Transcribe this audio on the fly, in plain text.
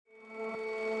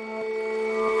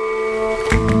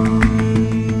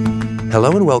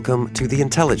Hello and welcome to The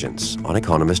Intelligence on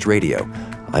Economist Radio.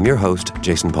 I'm your host,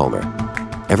 Jason Palmer.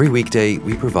 Every weekday,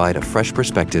 we provide a fresh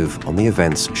perspective on the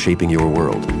events shaping your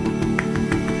world.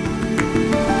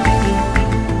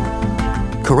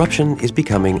 Corruption is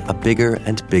becoming a bigger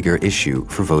and bigger issue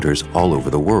for voters all over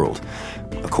the world.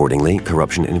 Accordingly,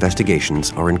 corruption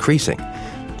investigations are increasing.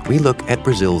 We look at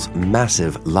Brazil's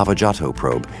massive Lava Jato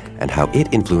probe and how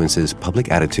it influences public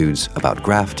attitudes about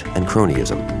graft and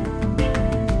cronyism.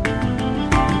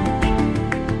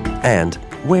 And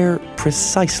where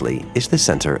precisely is the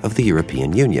center of the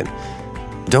European Union?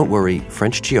 Don't worry,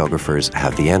 French geographers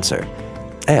have the answer.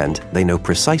 And they know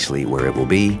precisely where it will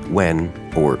be when,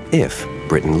 or if,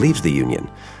 Britain leaves the Union.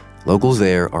 Locals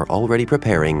there are already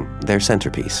preparing their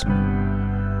centerpiece.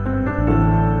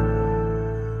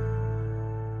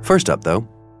 First up, though,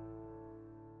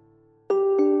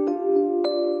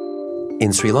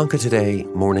 in Sri Lanka today,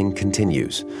 mourning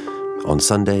continues. On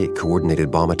Sunday, coordinated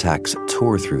bomb attacks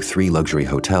tore through 3 luxury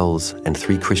hotels and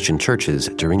 3 Christian churches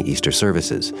during Easter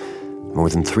services. More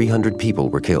than 300 people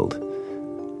were killed.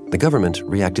 The government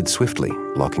reacted swiftly,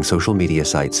 blocking social media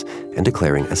sites and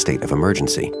declaring a state of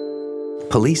emergency.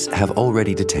 Police have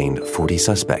already detained 40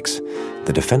 suspects.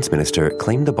 The defense minister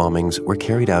claimed the bombings were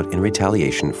carried out in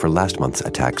retaliation for last month's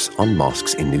attacks on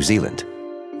mosques in New Zealand.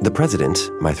 The president,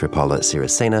 Maithripala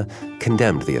Sirisena,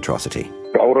 condemned the atrocity.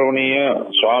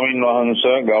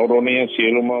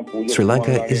 Sri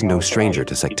Lanka is no stranger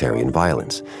to sectarian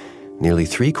violence. Nearly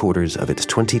 3/4 of its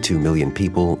 22 million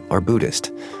people are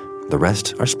Buddhist. The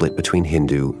rest are split between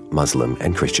Hindu, Muslim,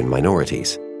 and Christian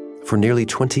minorities. For nearly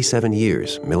 27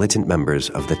 years, militant members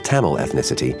of the Tamil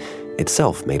ethnicity,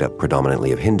 itself made up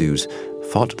predominantly of Hindus,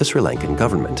 fought the Sri Lankan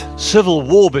government. Civil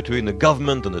war between the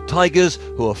government and the Tigers,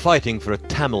 who are fighting for a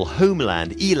Tamil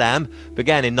homeland, Elam,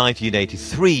 began in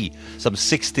 1983. Some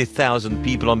 60,000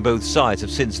 people on both sides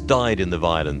have since died in the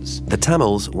violence. The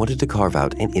Tamils wanted to carve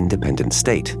out an independent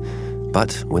state.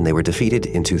 But when they were defeated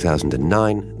in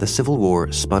 2009, the civil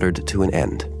war sputtered to an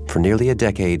end. For nearly a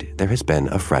decade, there has been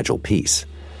a fragile peace.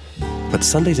 But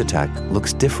Sunday's attack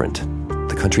looks different.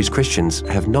 The country's Christians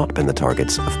have not been the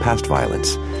targets of past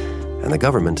violence. And the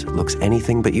government looks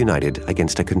anything but united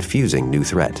against a confusing new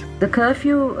threat. The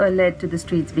curfew led to the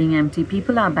streets being empty.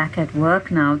 People are back at work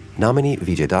now. Namini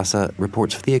Vijayadasa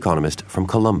reports for The Economist from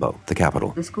Colombo, the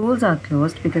capital. The schools are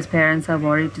closed because parents are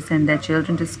worried to send their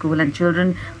children to school. And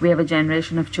we have a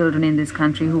generation of children in this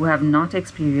country who have not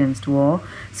experienced war.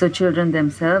 So children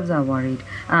themselves are worried.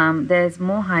 There's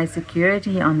more high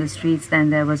security on the streets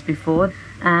than there was before.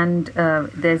 And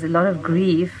there's a lot of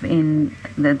grief in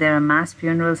that there are mass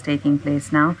funerals taking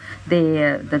place now.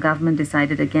 The government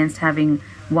decided against having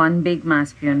one big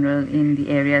mass funeral in the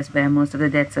areas where most of the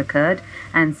deaths occurred.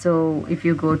 And so if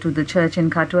you go to the church in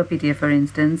Katuapitiya, for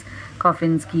instance,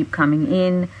 coffins keep coming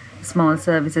in, small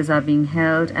services are being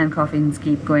held, and coffins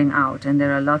keep going out. And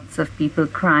there are lots of people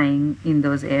crying in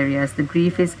those areas. The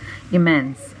grief is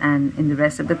immense. And in the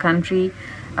rest of the country,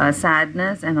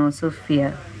 sadness and also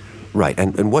fear. Right,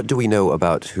 and what do we know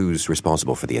about who's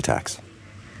responsible for the attacks?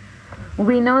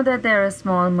 We know that they're a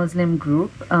small Muslim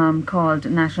group called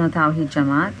National Tawheed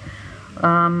Jamaat.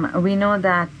 We know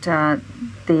that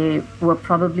they were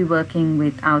probably working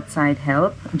with outside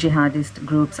help, jihadist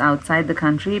groups outside the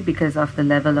country, because of the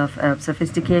level of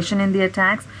sophistication in the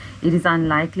attacks. It is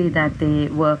unlikely that they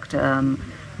worked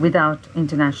without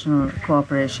international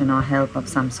cooperation or help of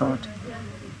some sort.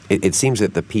 It seems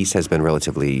that the peace has been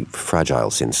relatively fragile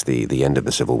since the end of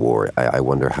the Civil War. I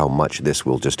wonder how much this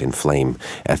will just inflame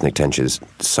ethnic tensions,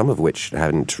 some of which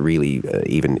haven't really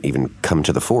even come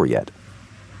to the fore yet.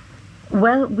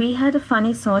 Well, we had a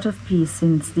funny sort of peace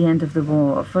since the end of the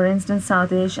war. For instance,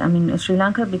 Sri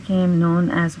Lanka became known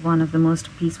as one of the most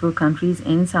peaceful countries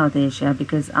in South Asia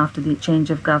because after the change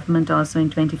of government also in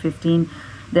 2015,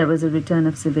 there was a return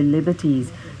of civil liberties.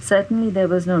 Certainly there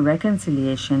was no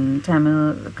reconciliation.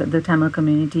 The Tamil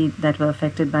community that were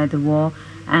affected by the war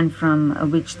and from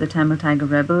which the Tamil Tiger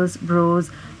rebels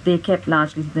rose, they kept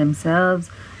largely to themselves.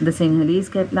 The Sinhalese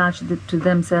kept largely to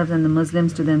themselves and the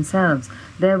Muslims to themselves.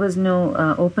 There was no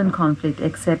open conflict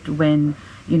except when,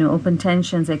 open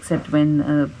tensions except when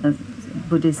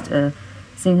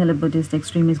Sinhala Buddhist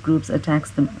extremist groups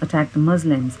attacked the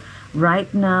Muslims.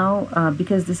 Right now,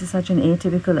 because this is such an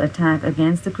atypical attack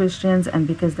against the Christians and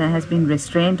because there has been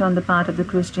restraint on the part of the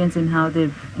Christians in how they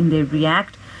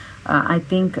react, I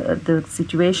think the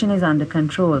situation is under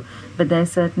control. But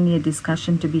there's certainly a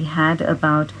discussion to be had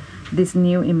about this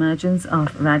new emergence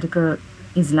of radical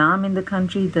Islam in the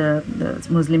country. The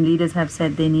Muslim leaders have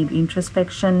said they need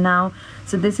introspection now.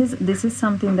 So this is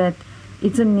something that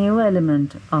it's a new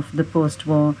element of the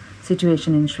post-war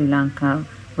situation in Sri Lanka.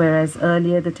 Whereas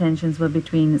earlier the tensions were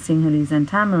between Sinhalese and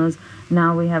Tamils,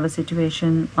 now we have a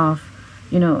situation of,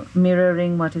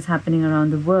 mirroring what is happening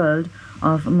around the world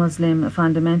of Muslim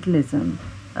fundamentalism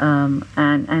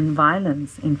and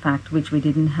violence, in fact, which we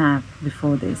didn't have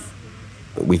before this.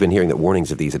 We've been hearing that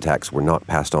warnings of these attacks were not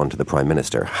passed on to the Prime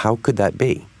Minister. How could that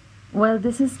be? Well,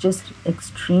 this is just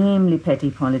extremely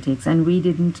petty politics, and we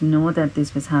didn't know that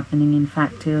this was happening, in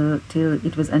fact, till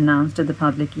it was announced to the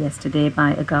public yesterday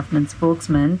by a government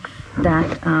spokesman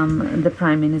that the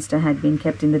Prime Minister had been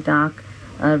kept in the dark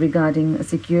regarding a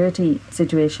security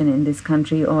situation in this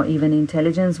country, or even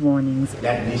intelligence warnings.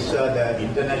 That the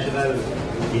international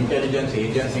intelligence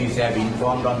agencies have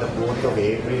informed on the 4th of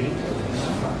April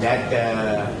that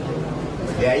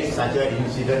there is such an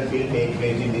incident will take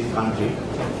place in this country.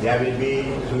 There will be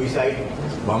suicide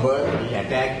bomber will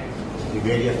attack the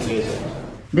various places.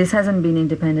 This hasn't been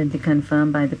independently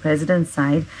confirmed by the president's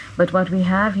side, but what we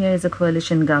have here is a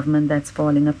coalition government that's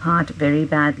falling apart very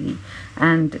badly.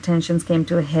 And tensions came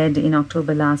to a head in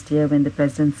October last year when the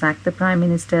president sacked the prime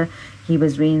minister. He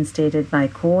was reinstated by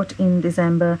court in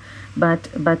December, but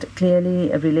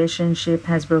clearly a relationship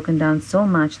has broken down so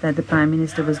much that the prime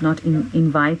minister was not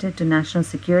invited to National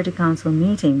Security Council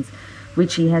meetings,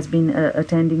 which he has been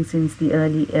attending since the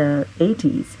early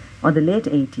 80s or the late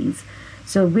 80s.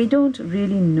 So we don't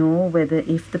really know whether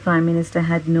if the Prime Minister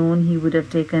had known, he would have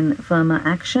taken firmer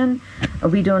action.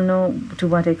 We don't know to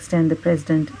what extent the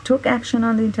President took action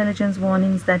on the intelligence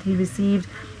warnings that he received,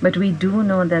 but we do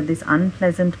know that this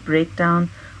unpleasant breakdown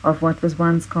of what was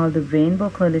once called the Rainbow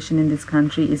Coalition in this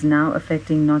country is now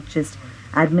affecting not just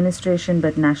administration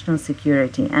but national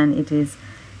security, and it is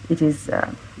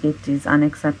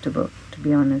unacceptable, to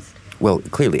be honest. Well,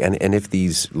 clearly, and if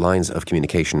these lines of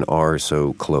communication are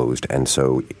so closed and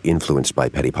so influenced by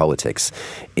petty politics,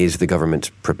 is the government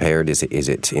prepared? Is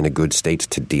it in a good state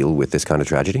to deal with this kind of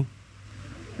tragedy?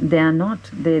 They are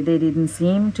not. They didn't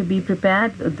seem to be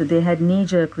prepared. They had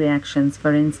knee-jerk reactions.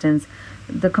 For instance,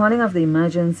 the calling of the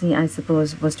emergency, I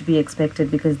suppose, was to be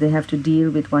expected because they have to deal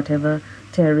with whatever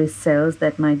terrorist cells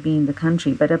that might be in the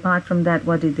country. But apart from that,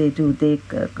 what did they do? They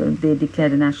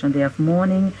declared a national day of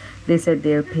mourning. They said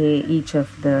they'll pay each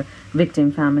of the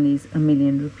victim families $1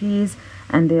 million,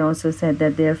 and they also said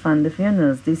that they'll fund the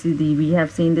funerals. We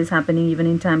have seen this happening even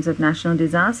in times of national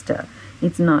disaster.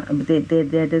 It's not.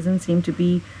 There doesn't seem to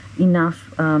be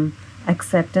enough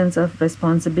acceptance of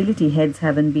responsibility. Heads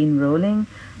haven't been rolling.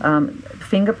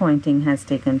 Finger pointing has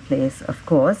taken place, of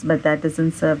course, but that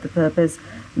doesn't serve the purpose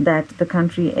that the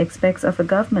country expects of a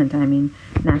government. I mean,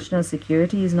 national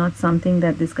security is not something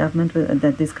that this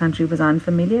country was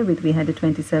unfamiliar with. We had a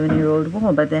 27-year-old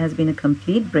war, but there has been a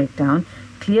complete breakdown,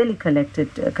 clearly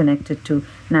connected to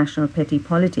national petty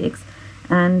politics,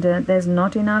 and there's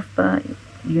not enough,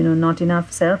 not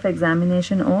enough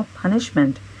self-examination or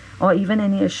punishment, or even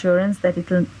any assurance that it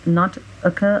will not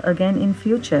occur again in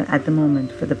future at the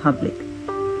moment for the public.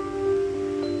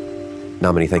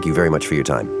 Namini, thank you very much for your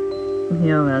time.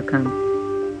 You're welcome.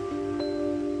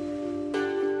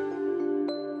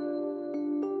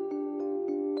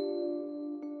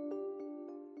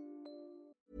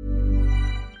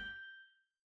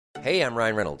 Hey, I'm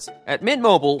Ryan Reynolds. At Mint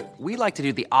Mobile, we like to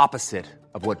do the opposite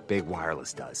of what Big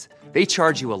Wireless does. They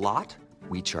charge you a lot,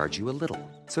 we charge you a little.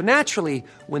 So naturally,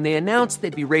 when they announced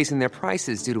they'd be raising their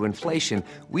prices due to inflation,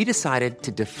 we decided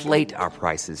to deflate our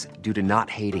prices due to not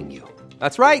hating you.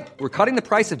 That's right. We're cutting the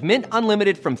price of Mint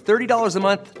Unlimited from $30 a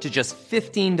month to just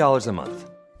 $15 a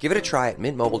month. Give it a try at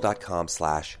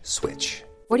mintmobile.com/switch.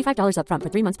 $45 up front for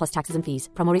 3 months plus taxes and fees.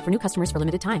 Promo rate for new customers for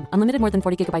limited time. Unlimited more than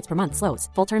 40 gigabytes per month. Slows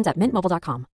full terms at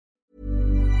mintmobile.com.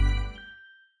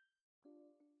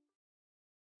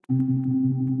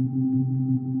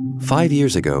 Five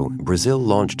years ago, Brazil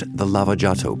launched the Lava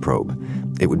Jato probe.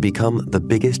 It would become the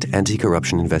biggest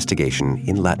anti-corruption investigation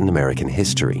in Latin American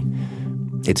history.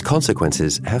 Its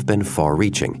consequences have been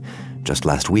far-reaching. Just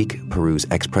last week, Peru's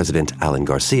ex-president Alan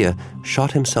Garcia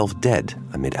shot himself dead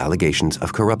amid allegations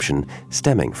of corruption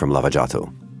stemming from Lava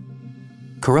Jato.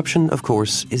 Corruption, of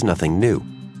course, is nothing new.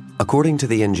 According to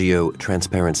the NGO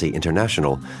Transparency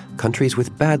International, countries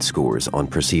with bad scores on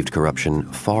perceived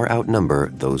corruption far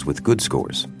outnumber those with good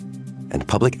scores. And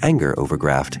public anger over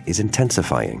graft is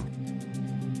intensifying.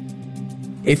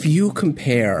 If you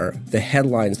compare the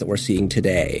headlines that we're seeing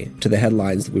today to the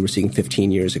headlines that we were seeing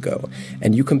 15 years ago,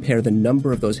 and you compare the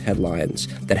number of those headlines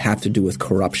that have to do with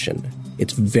corruption,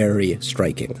 it's very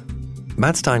striking.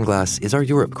 Matt Steinglass is our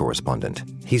Europe correspondent.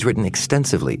 He's written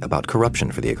extensively about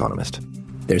corruption for The Economist.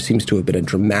 There seems to have been a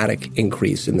dramatic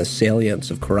increase in the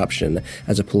salience of corruption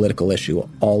as a political issue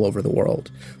all over the world.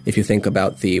 If you think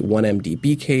about the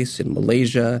 1MDB case in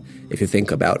Malaysia, if you think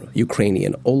about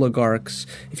Ukrainian oligarchs,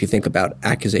 if you think about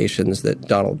accusations that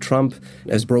Donald Trump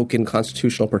has broken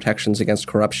constitutional protections against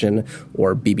corruption,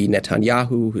 or Bibi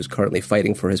Netanyahu, who's currently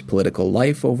fighting for his political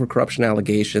life over corruption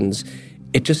allegations,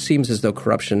 it just seems as though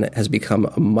corruption has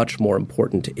become a much more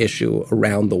important issue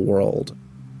around the world.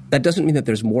 That doesn't mean that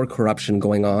there's more corruption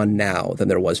going on now than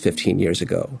there was 15 years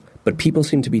ago, but people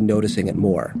seem to be noticing it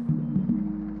more.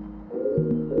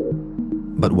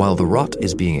 But while the rot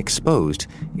is being exposed,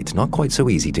 it's not quite so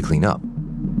easy to clean up.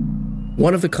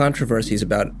 One of the controversies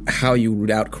about how you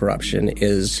root out corruption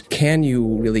is, can you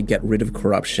really get rid of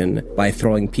corruption by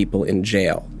throwing people in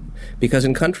jail? Because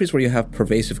in countries where you have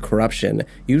pervasive corruption,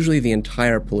 usually the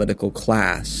entire political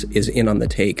class is in on the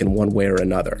take in one way or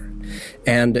another.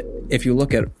 And if you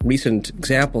look at recent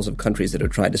examples of countries that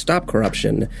have tried to stop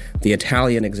corruption, the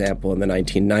Italian example in the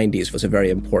 1990s was a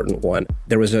very important one.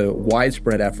 There was a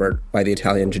widespread effort by the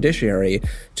Italian judiciary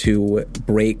to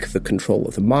break the control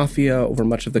of the mafia over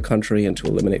much of the country and to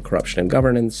eliminate corruption in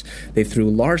governance. They threw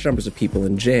large numbers of people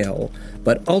in jail,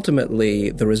 but ultimately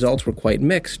the results were quite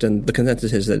mixed, and the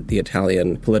consensus is that the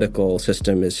Italian political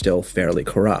system is still fairly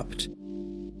corrupt.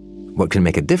 What can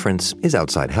make a difference is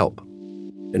outside help.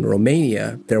 In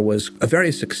Romania, there was a very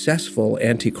successful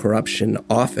anti-corruption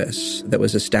office that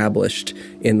was established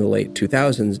in the late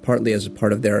 2000s, partly as a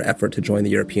part of their effort to join the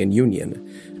European Union.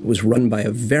 It was run by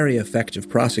a very effective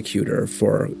prosecutor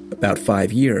for about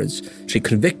 5 years. She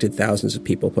convicted thousands of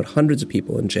people, put hundreds of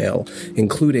people in jail,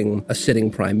 including a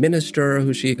sitting prime minister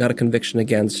who she got a conviction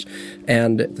against,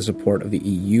 and the support of the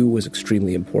EU was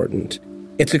extremely important.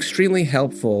 It's extremely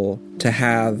helpful to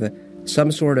have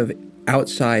some sort of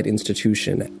outside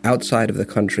institution, outside of the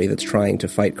country that's trying to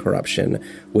fight corruption,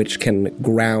 which can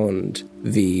ground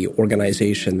the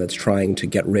organization that's trying to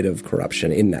get rid of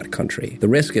corruption in that country. The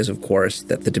risk is, of course,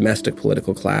 that the domestic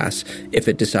political class, if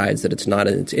it decides that it's not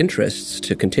in its interests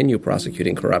to continue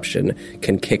prosecuting corruption,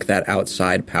 can kick that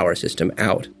outside power system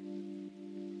out.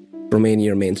 Romania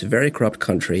remains a very corrupt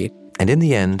country. And in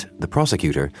the end, the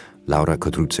prosecutor, Laura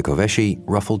Codruță-Kövesi,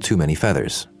 ruffled too many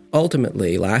feathers.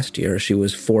 Ultimately, last year, she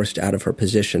was forced out of her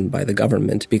position by the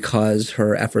government because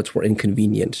her efforts were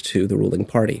inconvenient to the ruling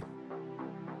party.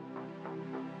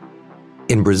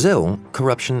 In Brazil,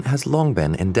 corruption has long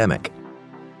been endemic.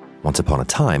 Once upon a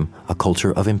time, a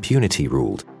culture of impunity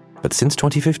ruled. But since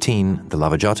 2015, the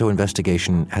Lava Jato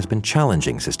investigation has been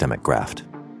challenging systemic graft.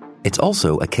 It's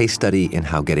also a case study in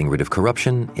how getting rid of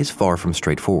corruption is far from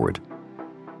straightforward.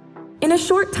 In a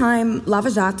short time, Lava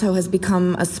Jato has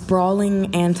become a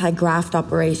sprawling anti-graft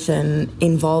operation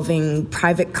involving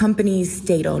private companies,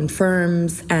 state-owned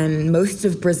firms, and most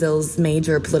of Brazil's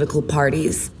major political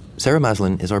parties. Sarah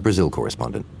Maslin is our Brazil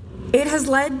correspondent. It has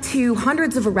led to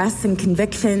hundreds of arrests and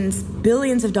convictions,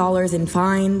 billions of dollars in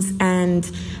fines, and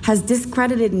has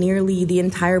discredited nearly the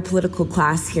entire political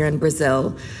class here in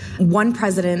Brazil. One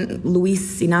president,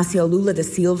 Luiz Inácio Lula da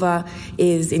Silva,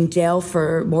 is in jail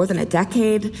for more than a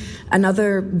decade.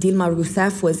 Another, Dilma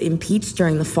Rousseff, was impeached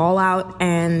during the fallout,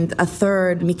 and a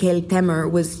third, Michel Temer,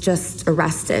 was just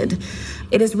arrested.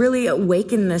 It has really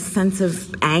awakened a sense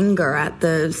of anger at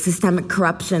the systemic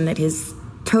corruption that has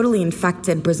totally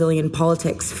infected Brazilian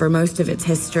politics for most of its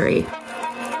history.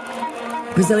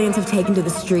 Brazilians have taken to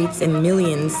the streets in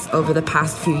millions over the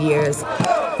past few years.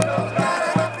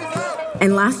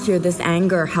 And last year, this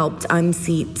anger helped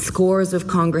unseat scores of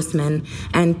congressmen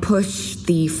and push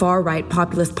the far-right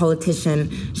populist politician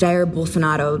Jair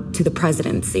Bolsonaro to the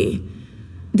presidency.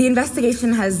 The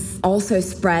investigation has also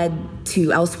spread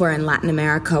to elsewhere in Latin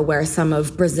America, where some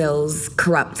of Brazil's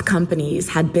corrupt companies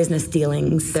had business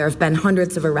dealings. There have been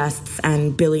hundreds of arrests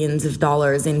and billions of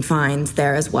dollars in fines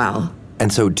there as well.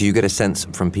 And so do you get a sense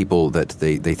from people that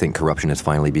they think corruption is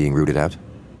finally being rooted out?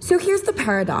 So here's the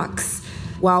paradox.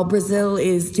 While Brazil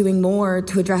is doing more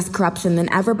to address corruption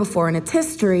than ever before in its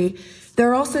history, there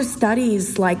are also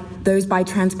studies like those by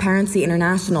Transparency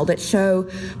International that show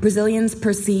Brazilians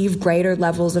perceive greater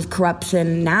levels of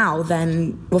corruption now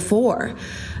than before.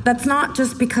 That's not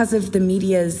just because of the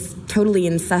media's totally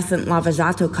incessant Lava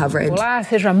Jato coverage. Olá,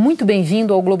 seja muito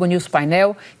bem-vindo ao Globo News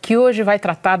Painel, que hoje vai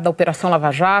tratar da Operação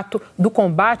Lava Jato, do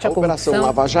combate à corrupção. A Operação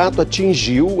Lava Jato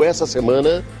atingiu essa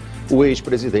semana o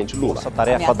ex-presidente Lula. Essa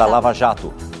tarefa da Lava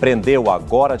Jato prendeu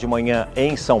agora de manhã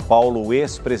em São Paulo o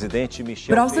ex-presidente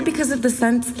Michel. But also because of the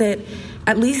sense that,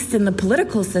 at least in the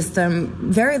political system,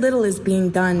 very little is being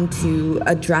done to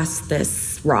address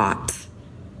this rot.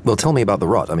 Well, tell me about the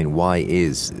rot. I mean, why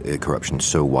is corruption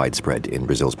so widespread in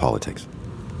Brazil's politics?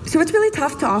 So it's really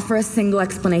tough to offer a single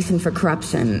explanation for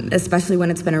corruption, especially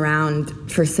when it's been around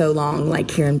for so long,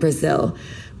 like here in Brazil.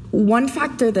 One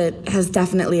factor that has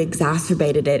definitely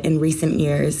exacerbated it in recent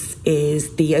years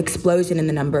is the explosion in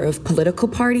the number of political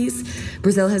parties.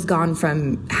 Brazil has gone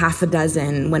from half a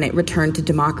dozen when it returned to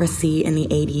democracy in the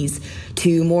 80s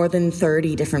to more than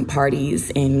 30 different parties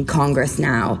in Congress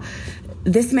now.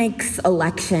 This makes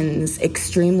elections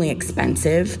extremely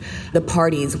expensive. The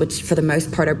parties, which for the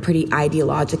most part are pretty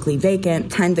ideologically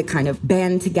vacant, tend to kind of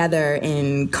band together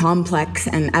in complex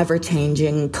and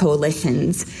ever-changing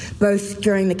coalitions, both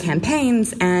during the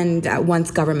campaigns and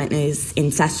once government is in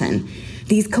session.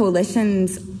 These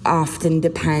coalitions often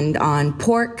depend on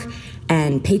pork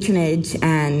and patronage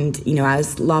and,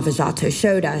 as Lava Jato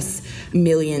showed us,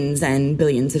 millions and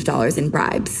billions of dollars in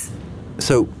bribes.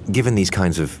 So, given these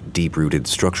kinds of deep-rooted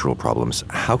structural problems,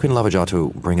 how can Lava Jato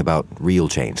bring about real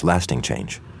change, lasting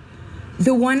change?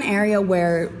 The one area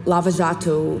where Lava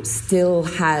Jato still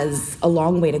has a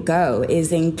long way to go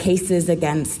is in cases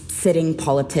against sitting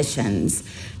politicians.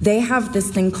 They have this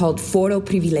thing called foro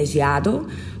privilegiado,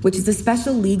 which is a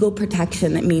special legal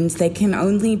protection that means they can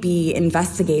only be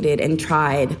investigated and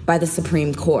tried by the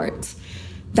Supreme Court.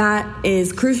 That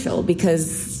is crucial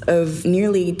because of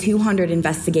nearly 200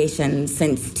 investigations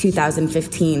since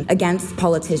 2015 against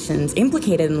politicians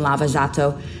implicated in Lava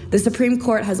Jato. The Supreme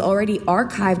Court has already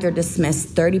archived or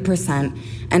dismissed 30%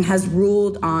 and has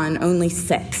ruled on only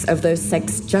 6. Of those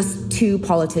 6, just 2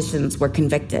 politicians were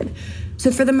convicted. So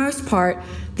for the most part,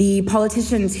 the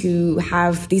politicians who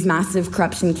have these massive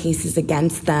corruption cases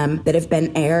against them that have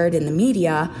been aired in the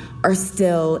media are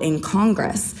still in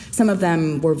Congress. Some of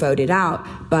them were voted out,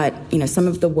 but some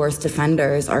of the worst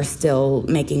offenders are still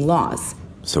making laws.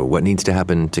 So what needs to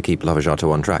happen to keep Lava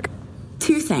Jato on track?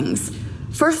 2 things.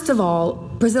 First of all,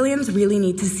 Brazilians really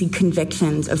need to see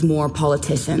convictions of more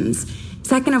politicians.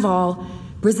 Second of all,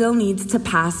 Brazil needs to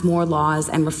pass more laws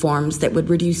and reforms that would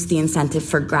reduce the incentive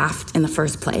for graft in the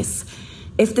first place.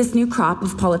 If this new crop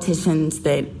of politicians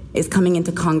that is coming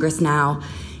into Congress now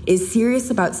is serious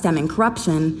about stemming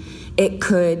corruption, it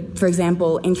could, for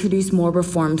example, introduce more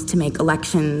reforms to make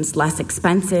elections less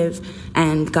expensive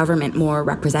and government more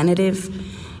representative.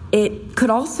 It could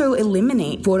also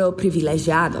eliminate foro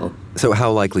privilegiado. So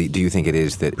how likely do you think it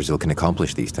is that Brazil can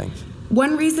accomplish these things?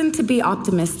 One reason to be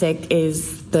optimistic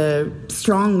is the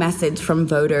strong message from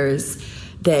voters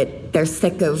that they're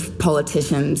sick of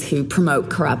politicians who promote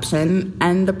corruption,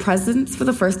 and the presence for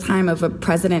the first time of a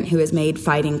president who has made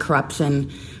fighting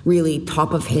corruption really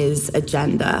top of his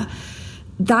agenda.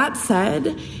 That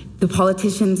said, the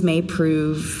politicians may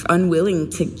prove unwilling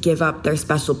to give up their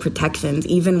special protections.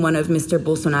 Even one of Mr.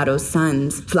 Bolsonaro's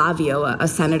sons, Flavio, a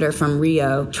senator from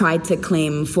Rio, tried to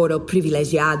claim foro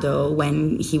privilegiado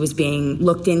when he was being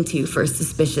looked into for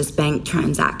suspicious bank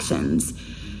transactions.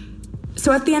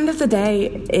 So at the end of the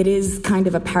day, it is kind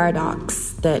of a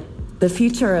paradox that the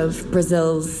future of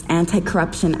Brazil's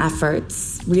anti-corruption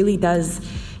efforts really does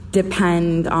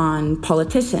depend on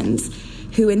politicians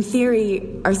who in theory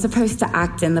are supposed to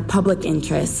act in the public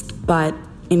interest, but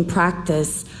in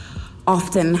practice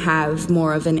often have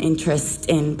more of an interest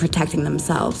in protecting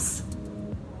themselves.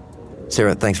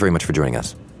 Sarah, thanks very much for joining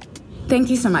us. Thank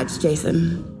you so much,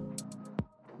 Jason.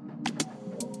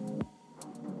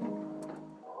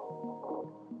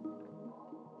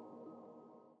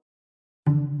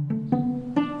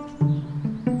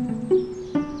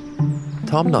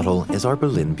 Tom Nuttall is our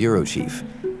Berlin bureau chief.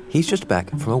 He's just back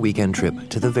from a weekend trip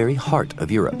to the very heart of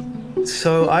Europe.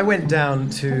 So I went down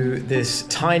to this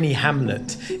tiny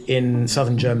hamlet in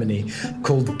southern Germany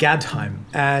called Gadheim,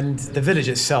 and the village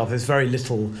itself, there's very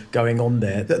little going on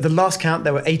there. The last count,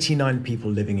 there were 89 people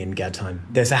living in Gadheim.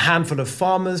 There's a handful of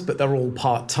farmers, but they're all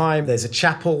part-time. There's a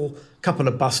chapel, couple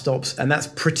of bus stops, and that's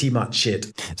pretty much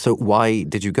it. So why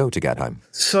did you go to Gadheim?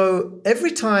 So every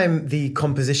time the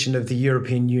composition of the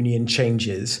European Union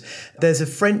changes, there's a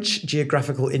French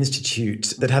geographical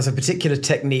institute that has a particular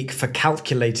technique for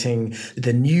calculating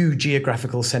the new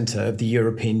geographical centre of the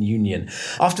European Union.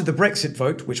 After the Brexit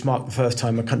vote, which marked the first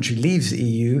time a country leaves the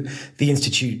EU, the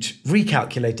institute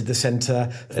recalculated the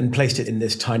centre and placed it in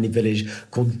this tiny village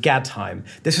called Gadheim.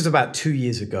 This was about 2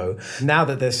 years ago. Now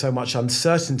that there's so much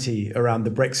uncertainty around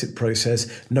the Brexit process,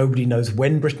 nobody knows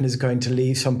when Britain is going to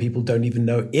leave. Some people don't even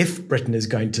know if Britain is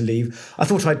going to leave. I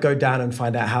thought I'd go down and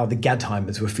find out how the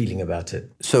Gadheimers were feeling about it.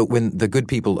 So when the good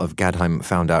people of Gadheim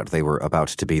found out they were about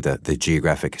to be the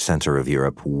geographic centre of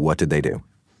Europe, what did they do?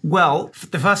 Well,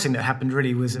 the first thing that happened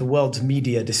really was the world's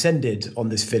media descended on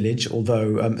this village,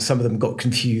 although some of them got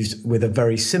confused with a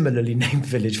very similarly named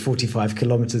village 45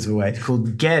 kilometers away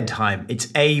called Gerdheim.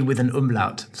 It's A with an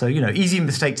umlaut. So, easy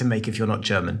mistake to make if you're not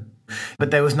German.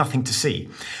 But there was nothing to see.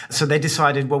 So they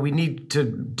decided, well, we need to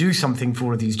do something for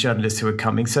all of these journalists who are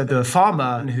coming. So the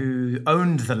farmer who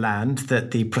owned the land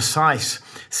that the precise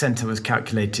centre was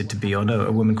calculated to be on, a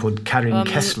woman called Karin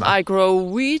Kessler. I grow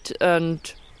wheat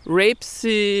and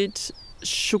rapeseed,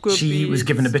 sugar beets. She was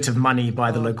given a bit of money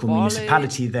by the local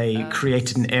municipality. They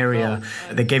created an area.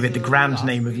 They gave it the grand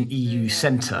name of an EU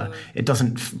centre. It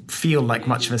doesn't feel like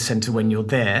much of a centre when you're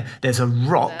there. There's a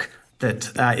rock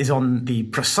that is on the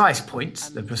precise points,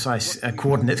 the precise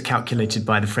coordinates calculated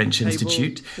by the French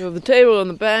Institute. We have the table on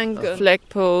the bank, flag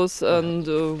posts, and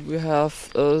we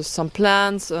have some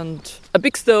plants and a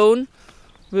big stone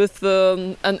with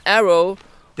an arrow.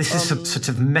 This has sort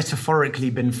of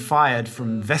metaphorically been fired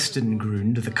from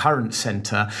Westengrund, the current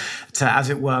centre, to,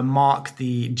 as it were, mark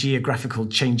the geographical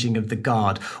changing of the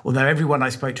guard, although everyone I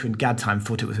spoke to in Gerdheim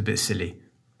thought it was a bit silly.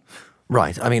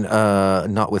 Right. I mean,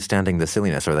 notwithstanding the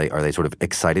silliness, are they sort of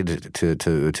excited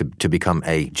to become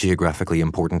a geographically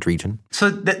important region? So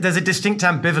there's a distinct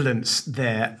ambivalence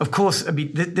there. Of course, I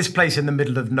mean, this place in the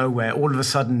middle of nowhere, all of a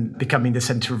sudden becoming the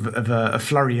centre of a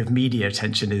flurry of media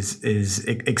attention is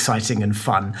exciting and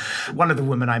fun. One of the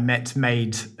women I met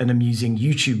made an amusing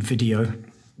YouTube video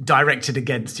directed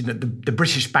against the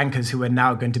British bankers who are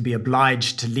now going to be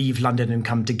obliged to leave London and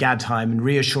come to Gerdheim, and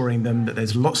reassuring them that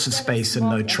there's lots of space and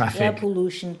no traffic. Air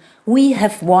pollution. We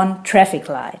have one traffic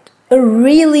light, a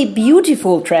really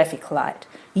beautiful traffic light.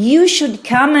 You should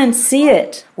come and see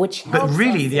it. But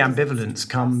really, the ambivalence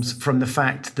comes from the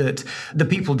fact that the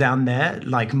people down there,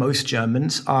 like most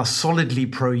Germans, are solidly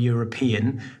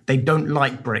pro-European. They don't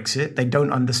like Brexit. They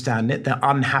don't understand it. They're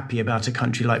unhappy about a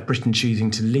country like Britain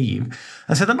choosing to leave.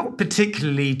 And so they're not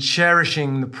particularly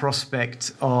cherishing the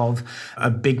prospect of a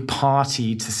big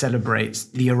party to celebrate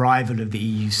the arrival of the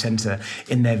EU centre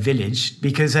in their village,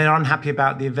 because they're unhappy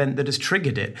about the event that has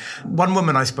triggered it. One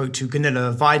woman I spoke to,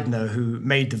 Gunilla Weidner, who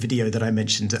made the video that I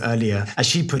mentioned earlier, as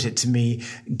she put it to me,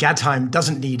 Gerdheim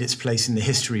doesn't need its place in the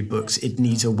history books. It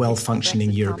needs a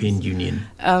well-functioning European Union.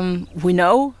 We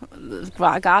know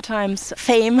Gerdheim's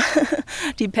fame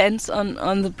depends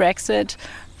on the Brexit,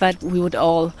 but we would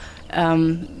all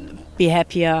be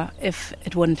happier if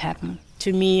it wouldn't happen.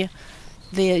 To me,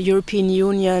 the European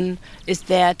Union is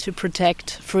there to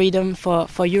protect freedom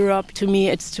for Europe. To me,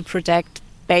 it's to protect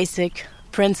basic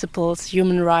principles,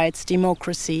 human rights,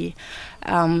 democracy,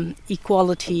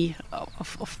 equality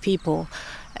of people,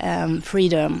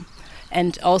 freedom,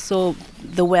 and also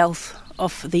the wealth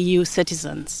of the EU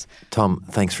citizens. Tom,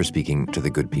 thanks for speaking to the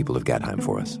good people of Gerdheim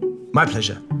for us. My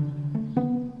pleasure.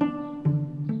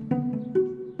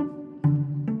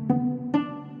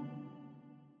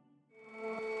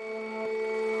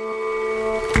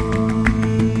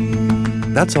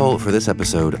 That's all for this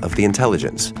episode of The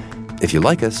Intelligence. If you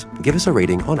like us, give us a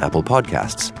rating on Apple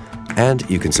Podcasts. And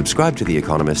you can subscribe to The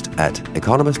Economist at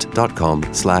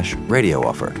economist.com/radio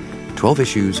offer. 12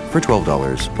 issues for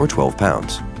 $12 or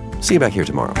 £12. See you back here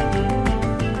tomorrow.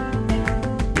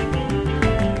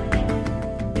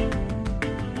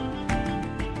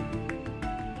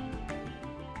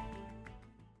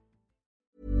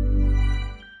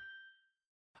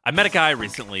 I met a guy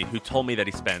recently who told me that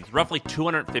he spends roughly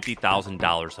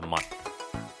 $250,000 a month.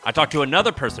 I talked to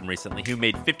another person recently who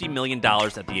made $50 million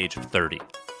at the age of 30.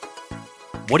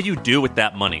 What do you do with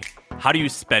that money? How do you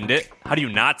spend it? How do you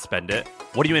not spend it?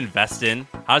 What do you invest in?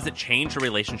 How does it change your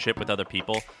relationship with other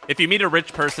people? If you meet a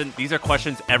rich person, these are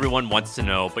questions everyone wants to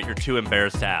know, but you're too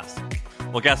embarrassed to ask.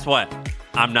 Well, guess what?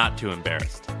 I'm not too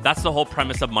embarrassed. That's the whole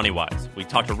premise of MoneyWise. We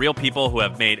talk to real people who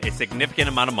have made a significant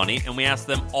amount of money, and we ask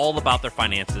them all about their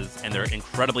finances, and they're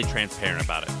incredibly transparent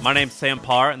about it. My name's Sam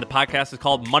Parr, and the podcast is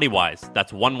called MoneyWise.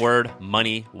 That's one word,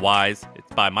 MoneyWise.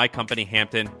 It's by my company,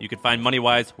 Hampton. You can find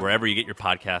MoneyWise wherever you get your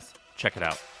podcasts. Check it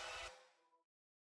out.